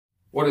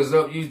What is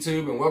up,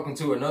 YouTube, and welcome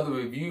to another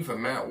review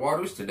from Matt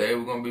Waters. Today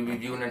we're going to be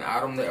reviewing an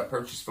item that I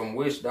purchased from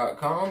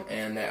Wish.com,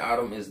 and that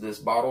item is this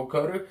bottle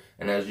cutter.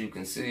 And as you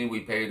can see,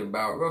 we paid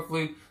about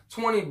roughly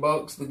 20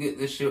 bucks to get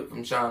this shipped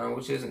from China,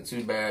 which isn't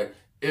too bad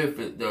if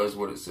it does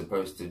what it's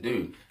supposed to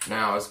do.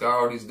 Now, it's got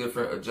all these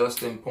different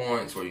adjusting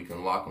points where you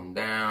can lock them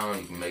down,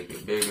 you can make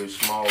it bigger,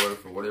 smaller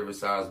for whatever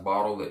size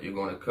bottle that you're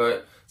going to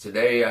cut.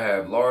 Today I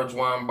have large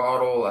wine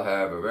bottle, I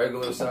have a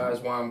regular size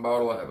wine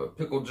bottle, I have a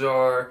pickle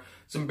jar,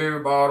 some beer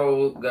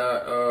bottle,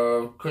 got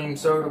a cream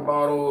soda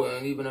bottle,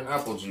 and even an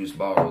apple juice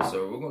bottle.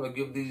 So we're going to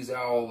give these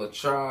all a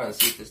try and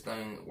see if this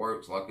thing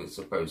works like it's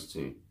supposed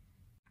to.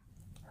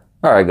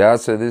 Alright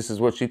guys, so this is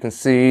what you can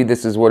see.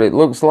 This is what it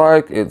looks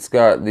like. It's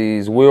got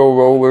these wheel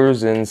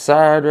rollers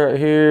inside right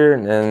here,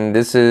 and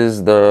this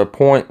is the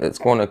point that's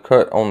going to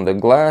cut on the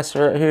glass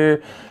right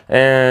here.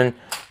 And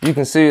you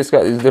can see it's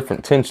got these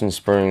different tension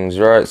springs,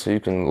 right? So you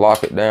can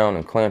lock it down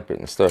and clamp it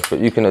and stuff. But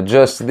you can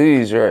adjust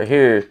these right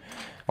here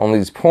on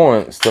these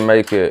points to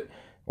make it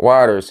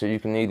wider, so you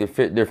can either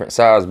fit different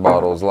size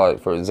bottles.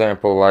 Like for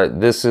example, like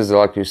this is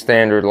like your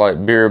standard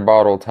like beer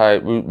bottle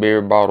type, root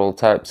beer bottle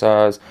type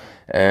size.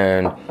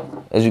 And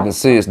as you can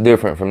see, it's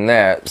different from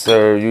that,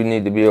 so you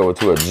need to be able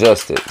to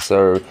adjust it.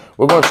 So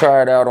we're going to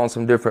try it out on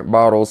some different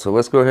bottles, so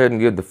let's go ahead and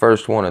give the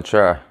first one a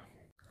try.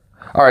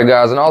 Alright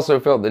guys, and also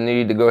felt the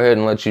need to go ahead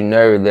and let you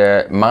know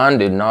that mine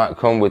did not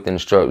come with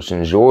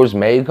instructions. Yours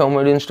may come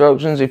with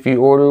instructions if you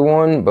order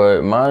one,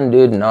 but mine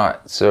did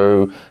not.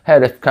 So had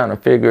to kind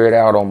of figure it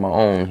out on my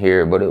own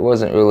here, but it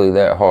wasn't really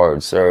that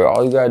hard. So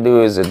all you gotta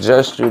do is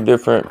adjust your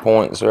different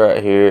points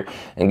right here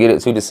and get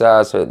it to the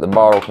size so that the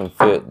bottle can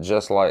fit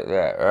just like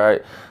that,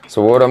 alright?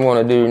 So what I'm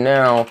gonna do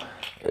now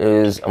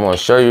is I'm gonna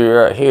show you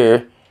right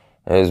here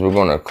is we're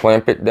gonna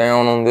clamp it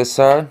down on this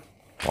side,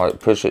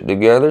 like push it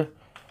together.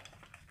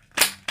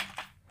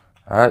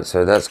 Alright,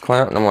 so that's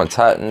clamped, and I'm going to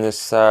tighten this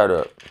side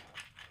up.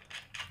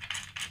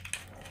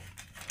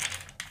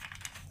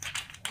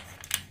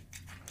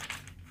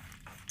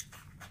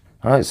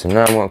 Alright, so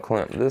now I'm going to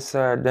clamp this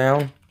side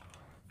down.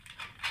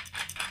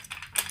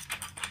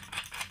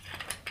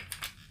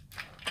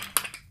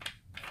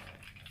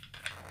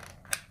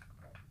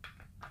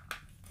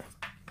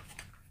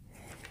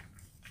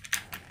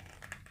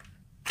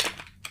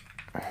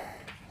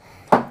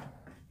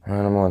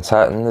 And I'm going to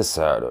tighten this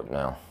side up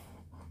now.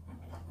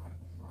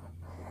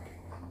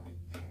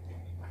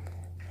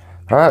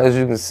 Alright, as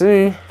you can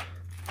see,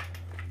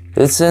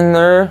 it's in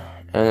there,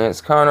 and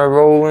it's kind of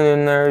rolling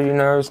in there, you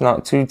know, it's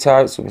not too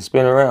tight so it can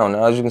spin around.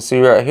 Now, as you can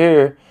see right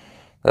here,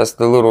 that's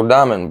the little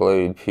diamond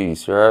blade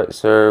piece, right?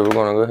 So we're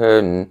going to go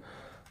ahead and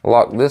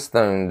lock this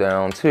thing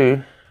down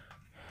too.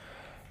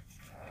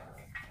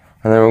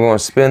 And then we're going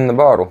to spin the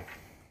bottle.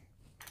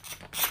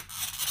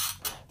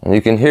 And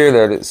you can hear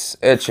that it's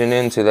etching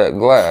into that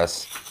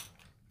glass.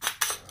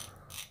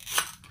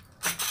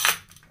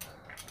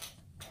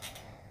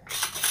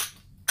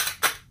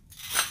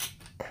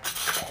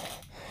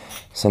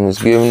 So I'm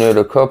just giving it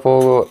a couple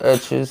little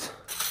etches,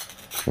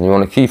 and you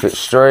want to keep it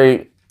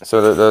straight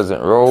so that it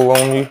doesn't roll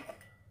on you.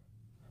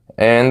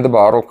 And the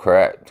bottle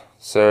cracked,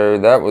 so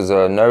that was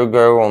a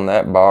no-go on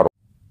that bottle.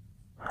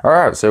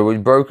 Alright, so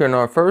we've broken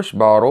our first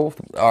bottle,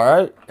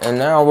 alright, and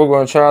now we're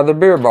going to try the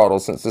beer bottle.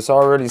 Since it's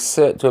already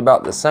set to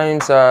about the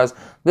same size,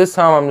 this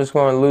time I'm just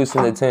going to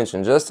loosen the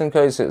tension, just in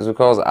case it's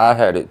because I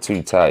had it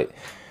too tight.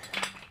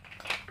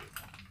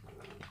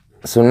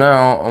 So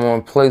now I'm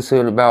going to place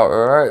it about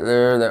right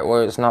there, that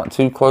way it's not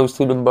too close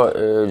to the butt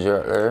edge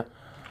right there.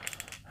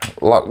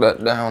 Lock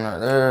that down right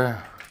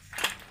there.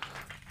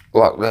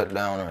 Lock that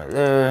down right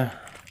there.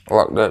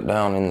 Lock that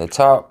down in the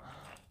top.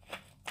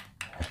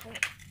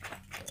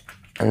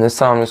 And this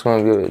time I'm just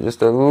going to give it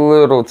just a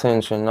little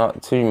tension,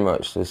 not too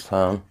much this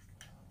time.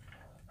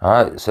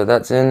 Alright, so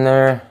that's in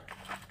there.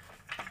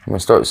 I'm going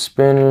to start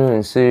spinning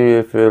and see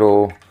if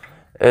it'll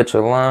etch a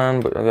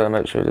line, but I got to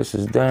make sure this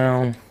is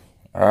down.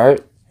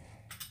 Alright.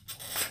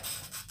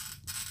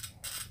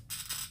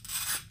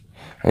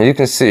 And you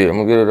can see, I'm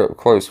going to get it up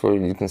close where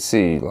you can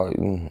see, like,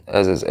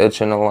 as it's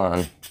etching a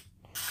line.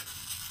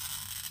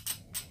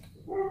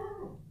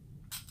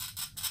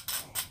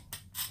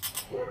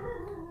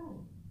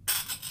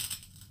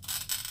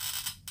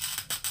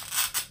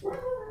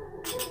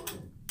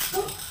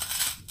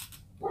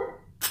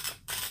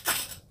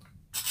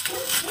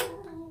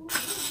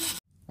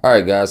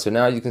 Alright guys, so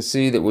now you can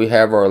see that we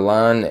have our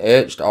line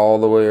etched all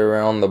the way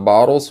around the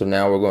bottle. So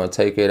now we're going to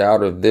take it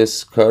out of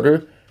this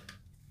cutter.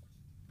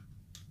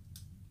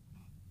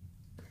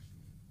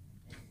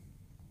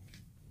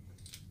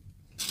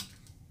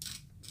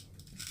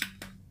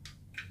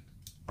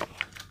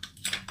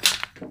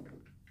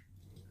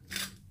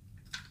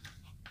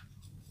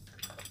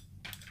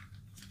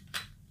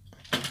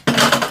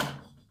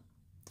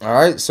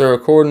 Alright, so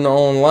according to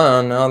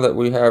online, now that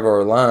we have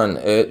our line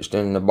etched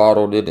and the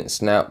bottle didn't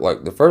snap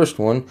like the first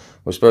one,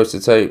 we're supposed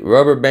to take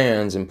rubber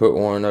bands and put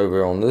one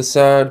over on this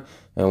side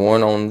and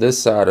one on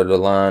this side of the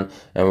line,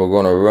 and we're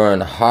going to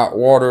run hot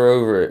water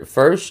over it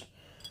first.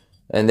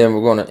 And then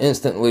we're going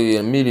to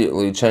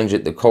immediately change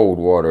it to cold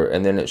water,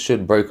 and then it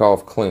should break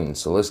off clean.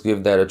 So let's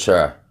give that a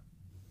try.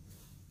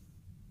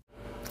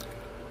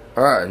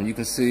 Alright, and you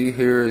can see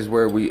here is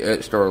where we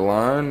etched our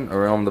line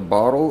around the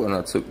bottle, and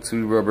I took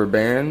 2 rubber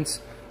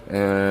bands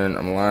and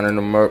I'm lining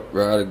them up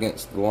right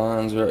against the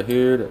lines right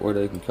here. That way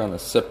they can kind of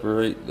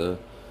separate the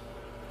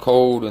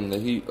cold and the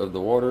heat of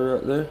the water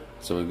right there.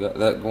 So we got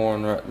that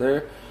going right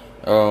there.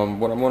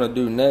 What I'm going to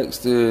do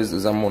next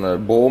is I'm going to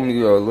boil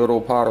me a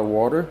little pot of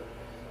water,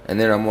 and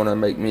then I'm going to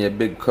make me a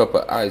big cup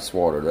of ice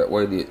water. That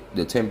way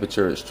the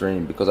temperature is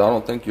extreme, because I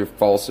don't think your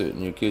faucet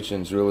in your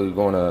kitchen is really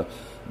going to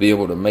be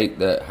able to make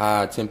that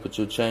high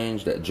temperature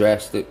change, that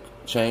drastic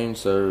change.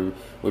 So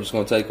we're just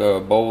going to take a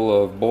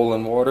bowl of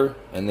boiling water,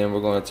 and then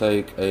we're going to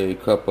take a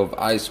cup of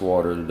ice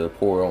water to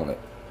pour on it.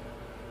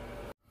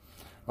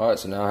 Alright,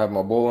 so now I have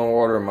my boiling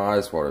water and my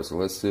ice water. So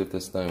let's see if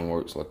this thing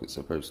works like it's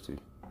supposed to.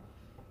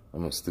 I'm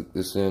going to stick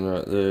this in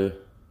right there.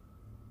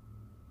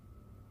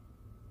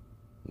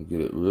 Get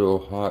it real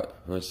hot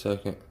for a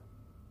second.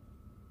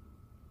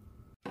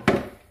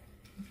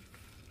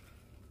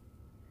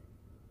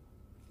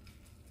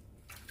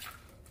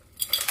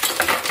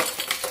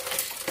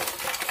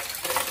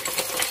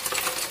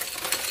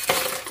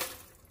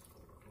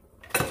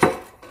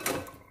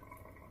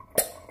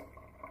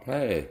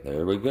 Hey,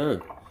 there we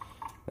go.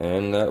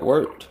 And that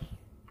worked.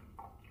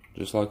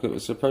 Just like it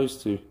was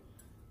supposed to.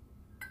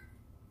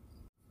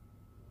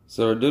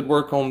 So it did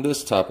work on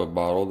this type of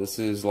bottle. This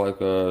is like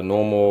a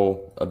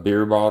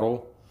beer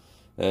bottle.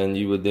 And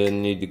you would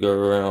then need to go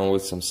around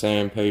with some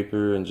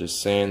sandpaper and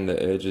just sand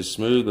the edges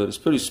smooth. But it's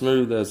pretty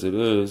smooth as it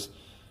is.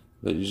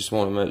 But you just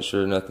want to make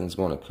sure nothing's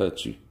going to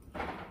cut you.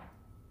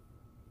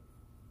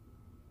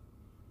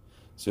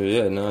 So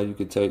yeah, now you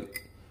could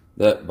take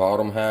that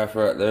bottom half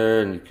right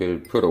there, and you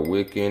could put a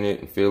wick in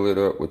it and fill it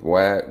up with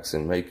wax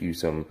and make you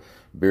some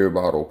beer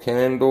bottle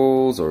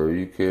candles. Or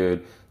you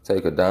could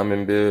take a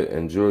diamond bit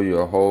and drill you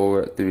a hole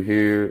right through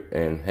here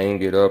and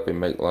hang it up and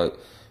make like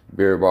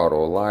beer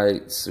bottle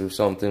lights or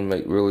something.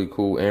 Make really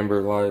cool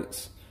amber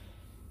lights.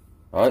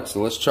 Alright,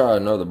 so let's try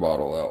another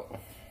bottle out.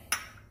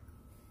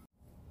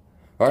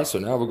 Alright, so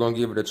now we're going to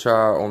give it a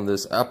try on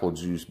this apple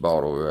juice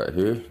bottle right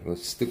here.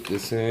 Let's stick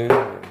this in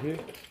right here.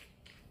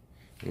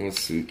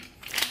 Let's see.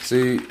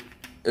 See,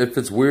 if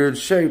it's weird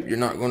shaped, you're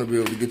not going to be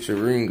able to get your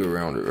ring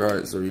around it,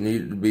 right? So you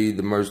need it to be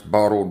the most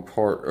bottled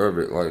part of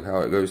it, like how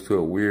it goes to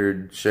a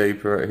weird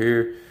shape right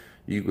here.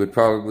 You could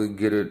probably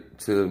get it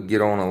to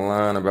get on a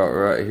line about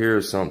right here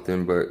or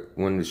something, but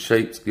when the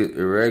shapes get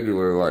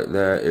irregular like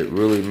that, it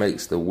really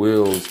makes the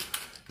wheels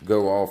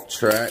go off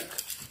track.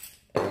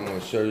 And I'm going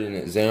to show you an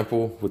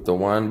example with the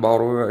wine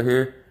bottle right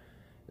here.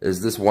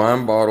 Is this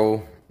wine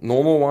bottle,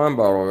 normal wine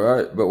bottle,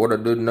 right? But what I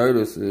did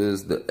notice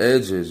is the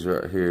edges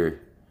right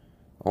here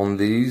on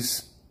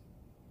these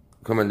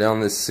coming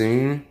down this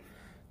seam,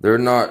 they're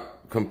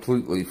not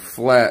completely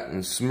flat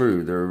and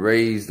smooth. They're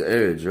raised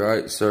edge,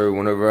 right? So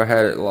whenever I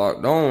had it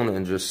locked on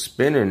and just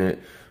spinning it,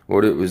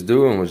 what it was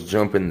doing was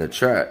jumping the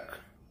track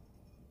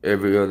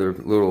every other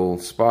little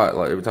spot.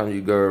 Like every time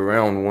you go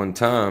around one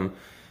time,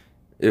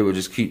 it would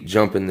just keep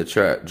jumping the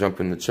track.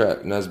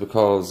 And that's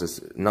because it's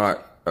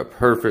not a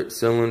perfect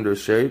cylinder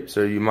shape,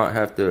 so you might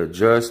have to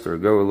adjust or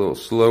go a little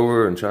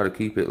slower and try to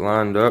keep it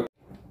lined up.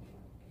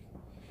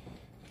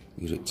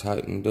 Get it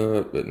tightened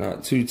up, but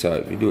not too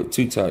tight. If you do it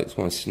too tight, it's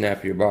going to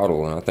snap your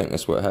bottle, and I think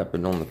that's what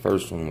happened on the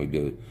first one we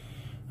did.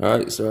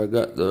 Alright, so I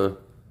got the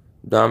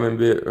diamond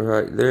bit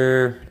right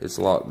there. It's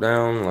locked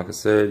down. Like I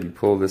said, you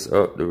pull this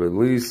up to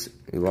release.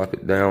 You lock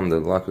it down to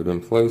lock it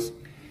in place.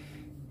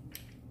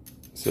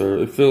 So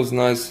it feels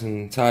nice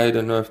and tight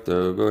enough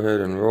to go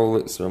ahead and roll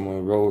it. So I'm going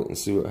to roll it and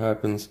see what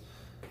happens.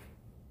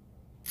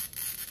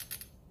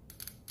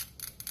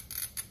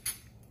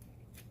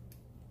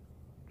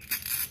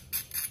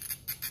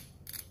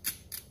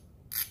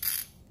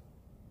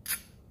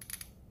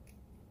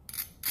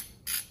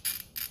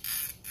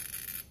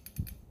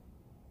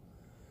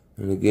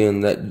 And again,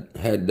 that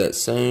had that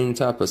same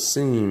type of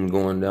seam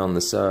going down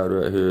the side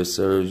right here.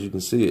 So as you can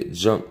see, it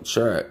jumped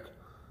track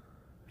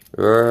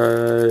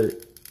right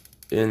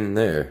in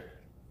there.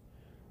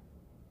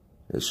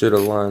 It should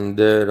have lined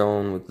dead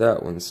on with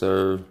that one.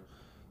 So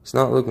it's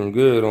not looking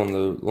good on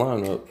the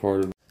lineup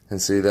part of it.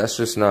 And see, that's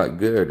just not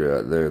good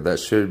right there.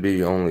 That should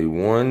be only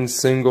one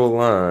single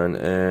line,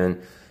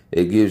 and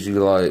it gives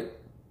you like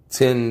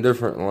 10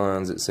 different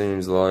lines, it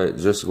seems like,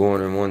 just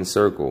going in one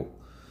circle.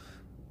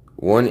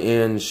 One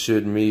end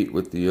should meet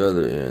with the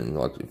other end.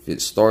 Like if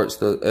it starts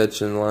the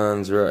etching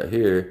lines right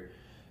here,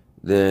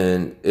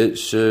 then it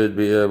should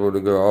be able to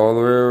go all the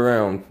way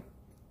around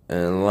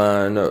and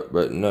line up.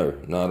 But no,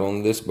 not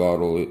on this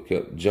bottle. It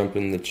kept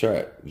jumping the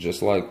track,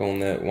 just like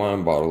on that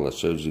wine bottle I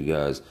showed you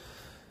guys.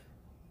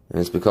 And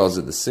it's because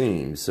of the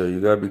seams. So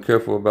you gotta be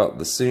careful about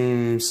the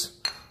seams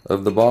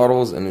of the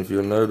bottles. And if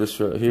you'll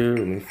notice right here,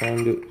 let me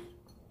find it.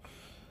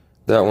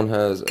 That one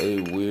has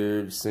a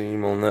weird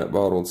seam on that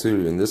bottle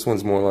too. And this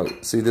one's more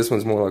like, see, this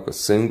one's more like a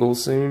single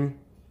seam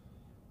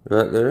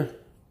right there.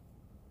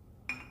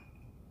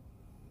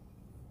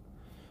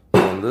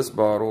 On this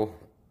bottle,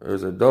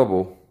 there's a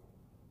double.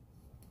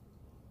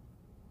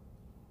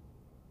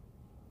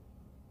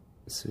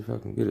 Let's see if I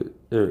can get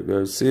it. There it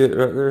goes. See it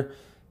right there?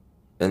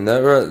 And that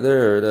right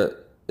there, that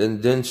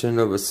indentation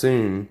of a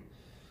seam,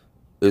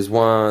 is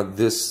why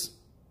this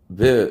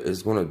bit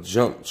is going to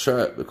jump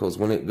track, because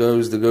when it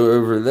goes to go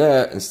over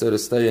that, instead of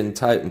staying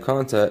tight in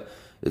contact,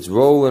 it's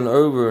rolling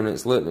over and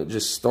it's letting it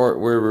just start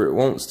wherever it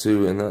wants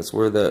to, and that's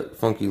where that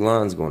funky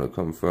line's going to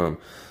come from.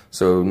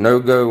 So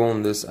no-go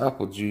on this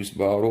apple juice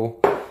bottle,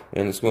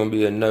 and it's going to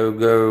be a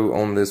no-go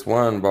on this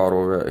wine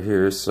bottle right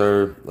here.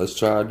 So let's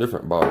try a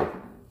different bottle.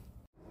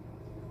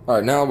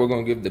 Alright, now we're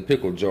going to give the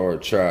pickle jar a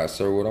try.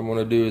 So what I'm going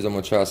to do is I'm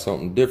going to try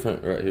something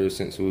different right here,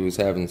 since we was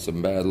having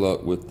some bad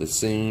luck with the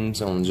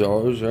seams on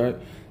jars, right?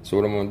 So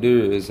what I'm going to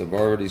do is I've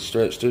already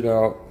stretched it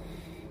out.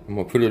 I'm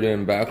going to put it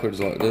in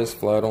backwards like this,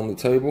 flat on the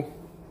table.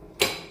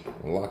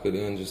 Lock it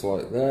in just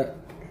like that.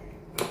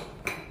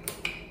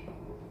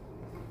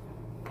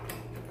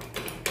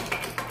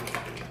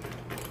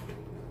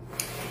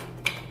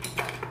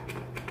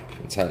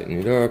 And tighten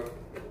it up.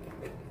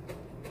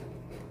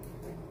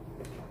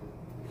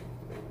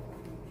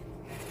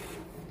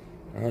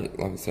 Alright,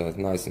 like I said, it's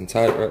nice and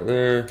tight right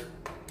there.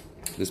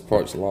 This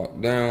part's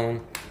locked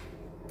down.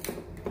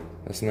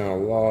 That's now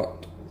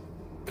locked.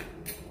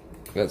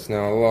 That's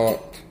now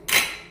locked.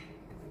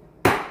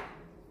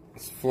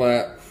 It's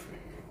flat.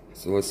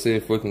 So let's see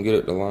if we can get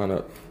it to line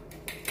up.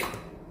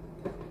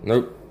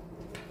 Nope.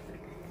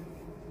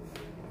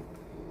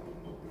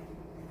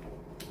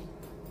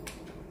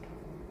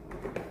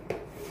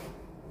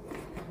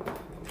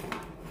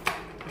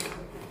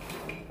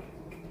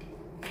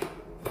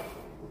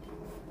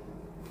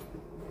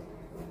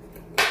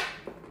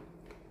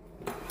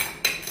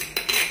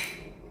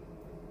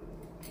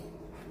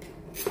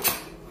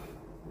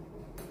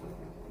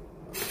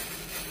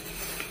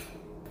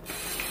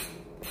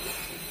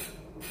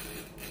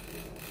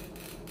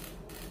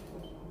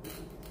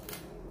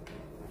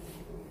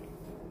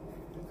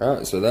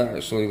 Alright, so that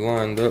actually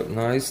lined up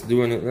nice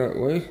doing it that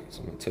way. So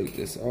I'm going to take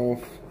this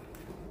off.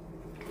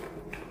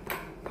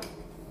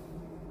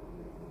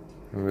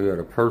 And we got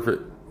a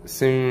perfect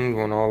seam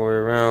going all the way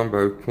around.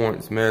 Both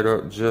points met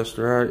up just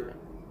right.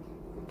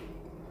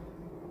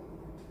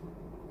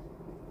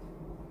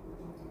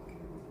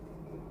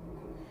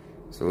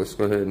 So let's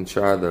go ahead and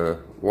try the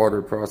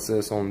water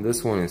process on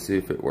this one and see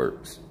if it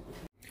works.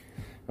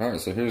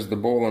 Alright, so here's the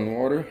boiling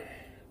water.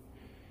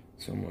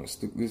 So I'm going to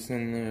stick this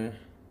in there.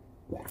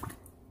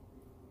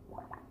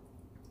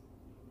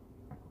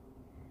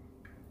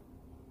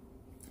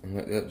 And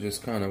let that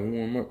just kind of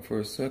warm up for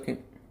a second.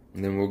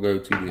 And then we'll go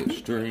to the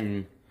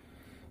extreme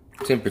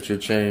temperature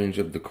change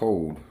of the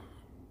cold.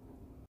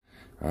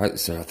 Alright,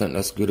 so I think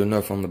that's good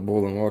enough on the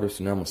boiling water.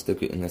 So now I'm going to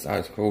stick it in this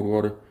ice cold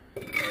water.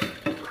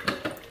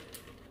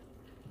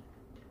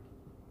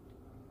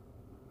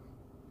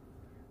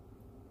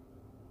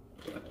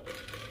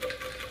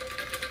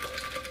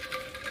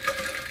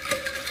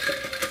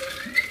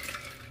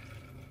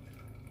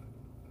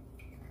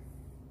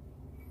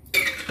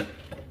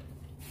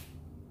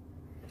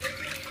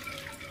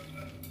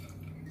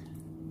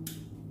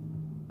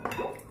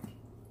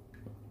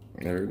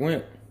 There it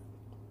went.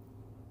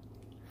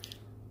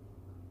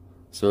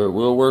 So it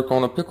will work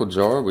on a pickle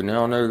jar. We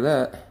now know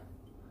that.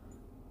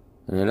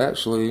 And it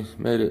actually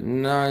made it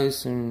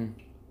nice and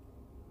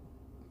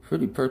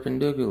pretty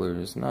perpendicular.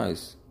 It's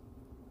nice.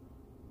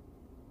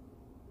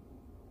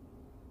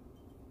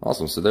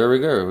 Awesome. So there we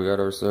go. We got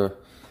our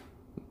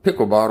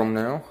pickle bottom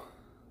now.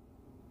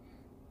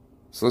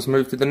 So let's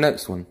move to the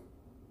next one.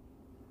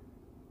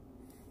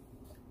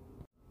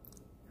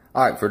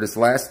 Alright, for this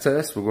last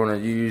test, we're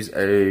going to use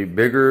a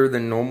bigger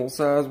than normal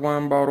size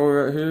wine bottle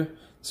right here.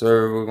 So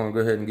we're going to go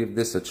ahead and give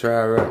this a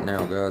try right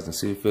now, guys, and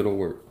see if it'll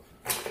work.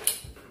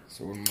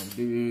 So what I'm going to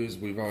do is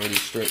we've already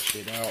stretched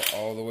it out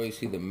all the way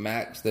to the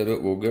max that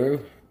it will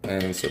go.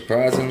 And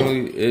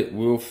surprisingly, it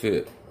will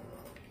fit.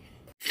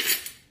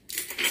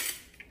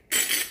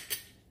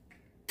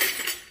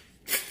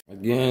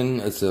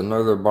 Again, it's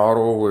another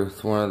bottle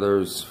with one of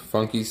those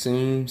funky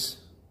seams.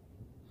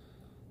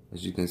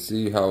 As you can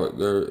see how it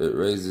goes, it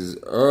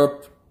raises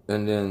up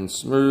and then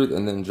smooth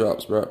and then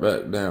drops right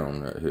back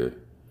down right here.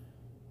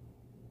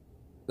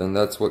 And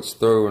that's what's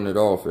throwing it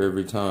off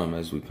every time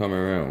as we come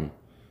around.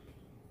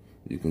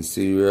 You can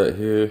see right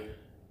here.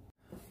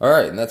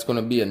 Alright, and that's going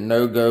to be a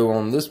no-go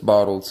on this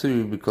bottle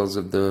too because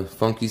of the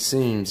funky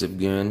seams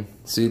again.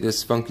 See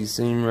this funky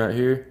seam right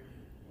here?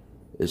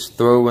 It's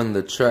throwing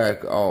the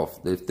track off.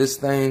 If this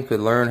thing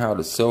could learn how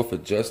to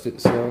self-adjust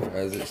itself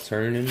as it's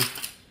turning,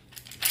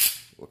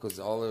 because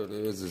all it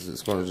is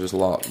it's going to just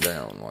lock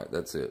down. Like,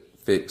 that's it.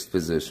 Fixed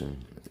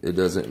position. It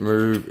doesn't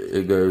move.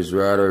 It goes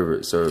right over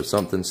it. So if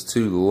something's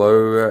too low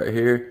right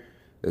here,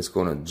 it's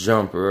going to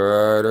jump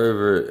right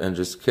over it and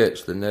just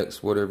catch the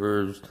next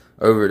whatever's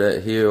over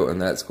that hill,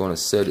 and that's going to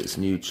set its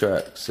new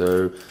track.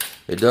 So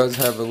it does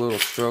have a little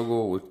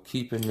struggle with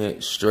keeping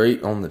it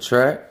straight on the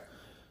track.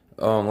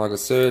 Like I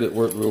said, it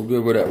worked real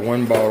good with that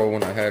one bottle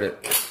when I had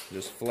it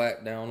just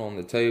flat down on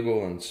the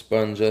table and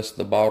spun just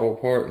the bottle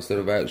part instead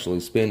of actually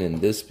spinning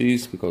this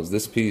piece, because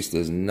this piece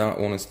does not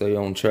want to stay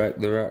on track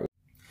the right way.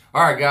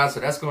 Alright guys, so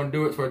that's going to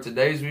do it for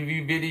today's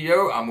review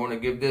video. I'm going to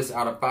give this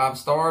out of 5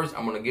 stars.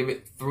 I'm going to give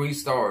it 3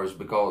 stars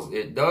because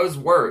it does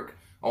work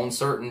on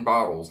certain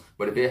bottles.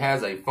 But if it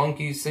has a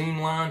funky seam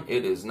line,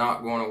 it is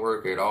not going to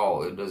work at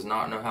all. It does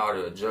not know how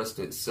to adjust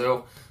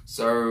itself.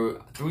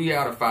 So 3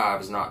 out of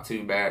 5 is not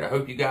too bad. I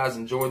hope you guys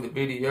enjoyed the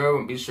video,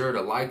 and be sure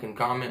to like and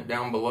comment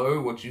down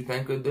below what you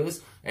think of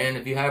this. And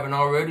if you haven't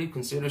already,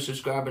 consider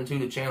subscribing to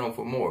the channel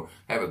for more.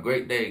 Have a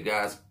great day,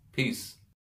 guys. Peace.